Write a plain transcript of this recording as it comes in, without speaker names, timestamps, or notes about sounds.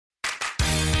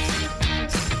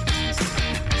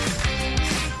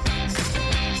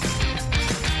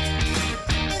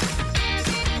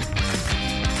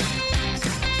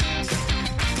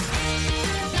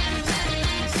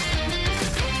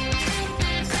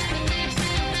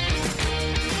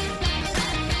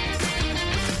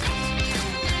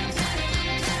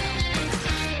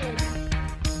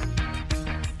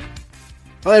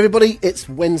Hi everybody, it's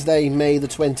Wednesday, May the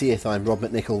 20th. I'm Rob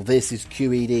McNichol. This is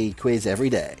QED Quiz Every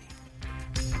Day.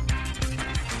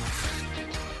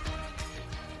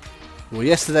 Well,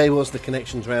 yesterday was the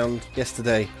connections round.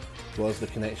 Today,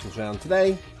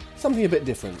 something a bit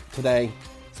different. Today,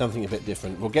 something a bit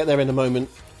different. We'll get there in a moment.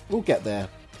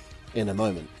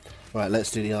 Right, let's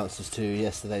do the answers to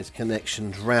yesterday's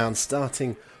connections round,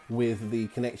 starting with the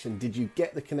connection. Did you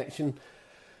get the connection?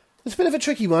 It's a bit of a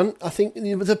tricky one. I think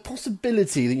there was a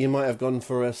possibility that you might have gone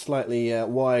for a slightly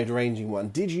wide-ranging one.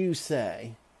 Did you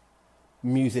say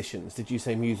musicians? Did you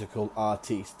say musical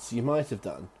artists? You might have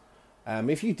done.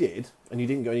 If you did, and you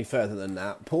didn't go any further than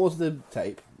that, pause the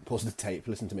tape,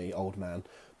 listen to me, old man,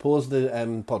 pause the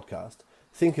podcast,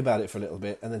 think about it for a little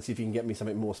bit, and then see if you can get me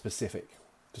something more specific.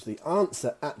 Because the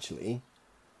answer, actually,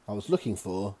 I was looking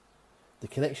for, the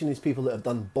connection is people that have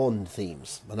done Bond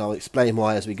themes, and I'll explain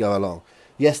why as we go along.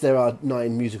 Yes, there are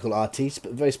 9 musical artists,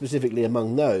 but very specifically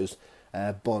among those,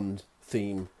 Bond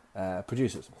theme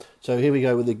producers. So here we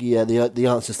go with the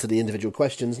answers to the individual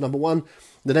questions. Number 1,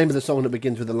 the name of the song that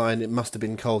begins with the line, "It must have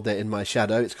been cold there in my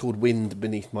shadow." It's called "Wind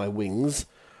Beneath My Wings."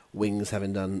 Wings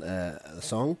having done the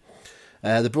song.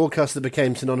 The broadcaster that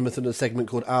became synonymous with a segment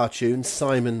called Our Tune,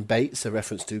 Simon Bates, a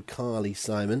reference to Carly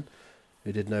Simon,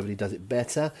 who did Nobody Does It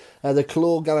Better. The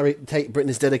Claw Gallery Tate Britain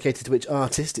is dedicated to which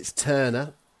artist? It's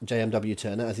Turner, JMW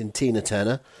Turner, as in Tina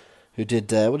Turner, who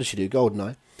did, what did she do?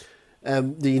 Goldeneye.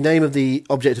 The name of the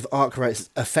object of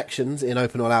Arkwright's affections in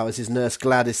Open All Hours is Nurse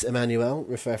Gladys Emanuel,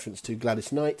 with reference to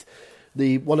Gladys Knight.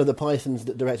 One of the Pythons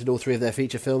that directed all 3 of their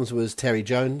feature films was Terry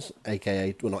Jones,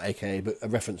 aka, well not aka, but a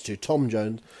reference to Tom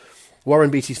Jones.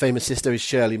 Warren Beatty's famous sister is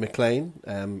Shirley MacLaine,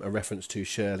 a reference to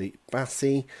Shirley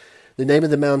Bassey. The name of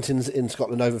the mountains in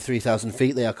Scotland over 3,000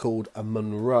 feet, they are called a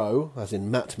Munro, as in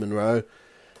Matt Monro.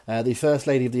 The First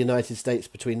Lady of the United States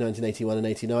between 1981 and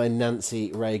 89,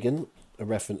 Nancy Reagan, a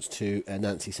reference to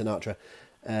Nancy Sinatra.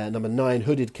 Number 9,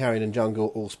 Hooded Carrion and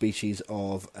Jungle, all species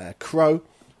of crow,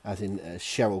 as in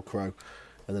Sheryl Crow.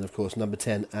 And then, of course, number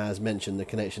 10, as mentioned, the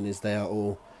connection is they are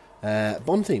all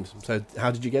Bond themes. So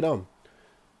how did you get on?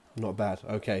 Not bad.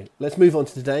 Okay, let's move on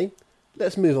to today.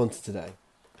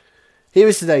 Here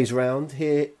is today's round.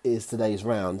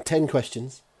 10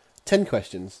 questions.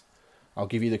 I'll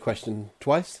give you the question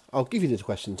twice.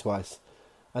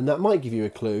 And that might give you a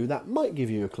clue.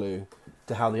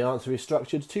 To how the answer is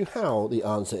structured.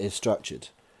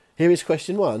 Here is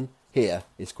question 1.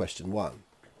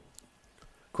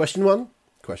 Question 1.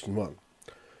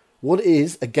 What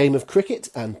is a game of cricket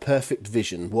and perfect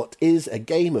vision?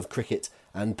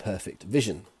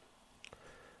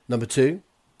 Number 2.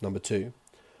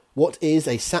 What is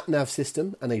a sat-nav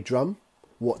system and a drum?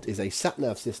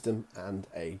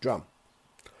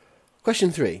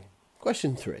 Question 3.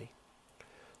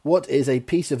 What is a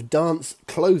piece of dance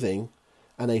clothing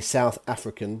and a South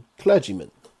African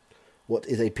clergyman?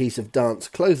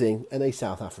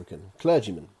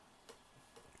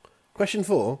 Question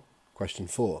 4.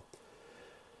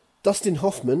 Dustin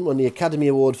Hoffman won the Academy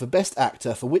Award for Best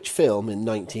Actor for which film in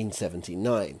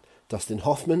 1979?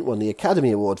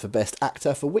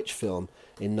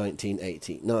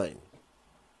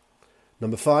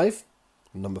 Number 5.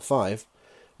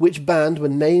 Which band were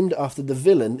named after the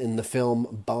villain in the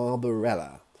film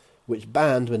Barbarella?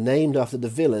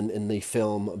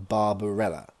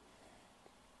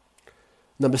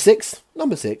 Number 6.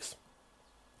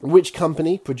 Which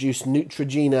company produced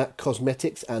Neutrogena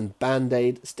Cosmetics and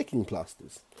Band-Aid sticking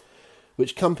plasters?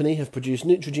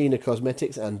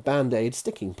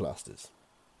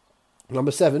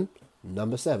 Number 7.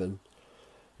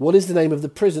 What is the name of the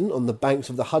prison on the banks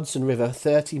of the Hudson River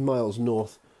 30 miles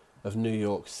north of New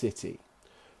York City?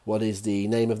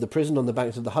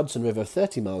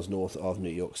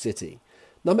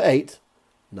 Number 8.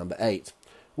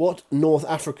 What North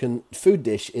African food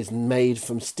dish is made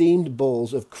from steamed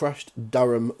balls of crushed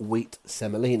Durham wheat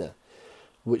semolina?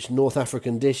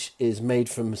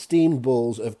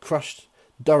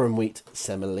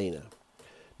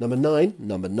 Number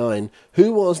 9.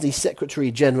 Who was the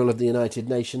Secretary General of the United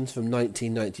Nations from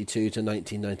 1992 to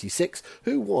 1996?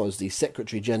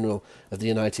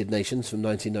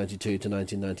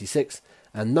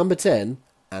 And number 10,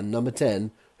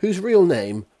 whose real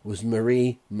name was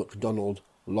Marie MacDonald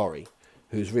Laurie?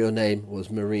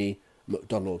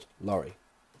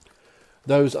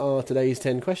 Those are today's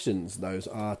 10 questions. Thank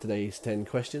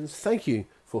you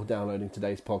for downloading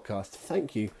today's podcast.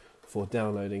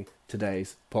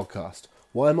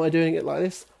 Why am I doing it like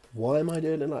this?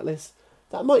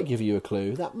 That might give you a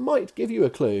clue.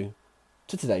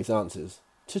 To today's answers.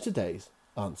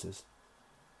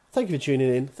 Thank you for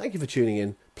tuning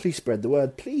in. Please spread the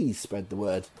word.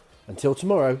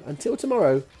 Until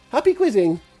tomorrow, happy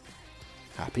quizzing.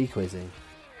 Happy quizzing.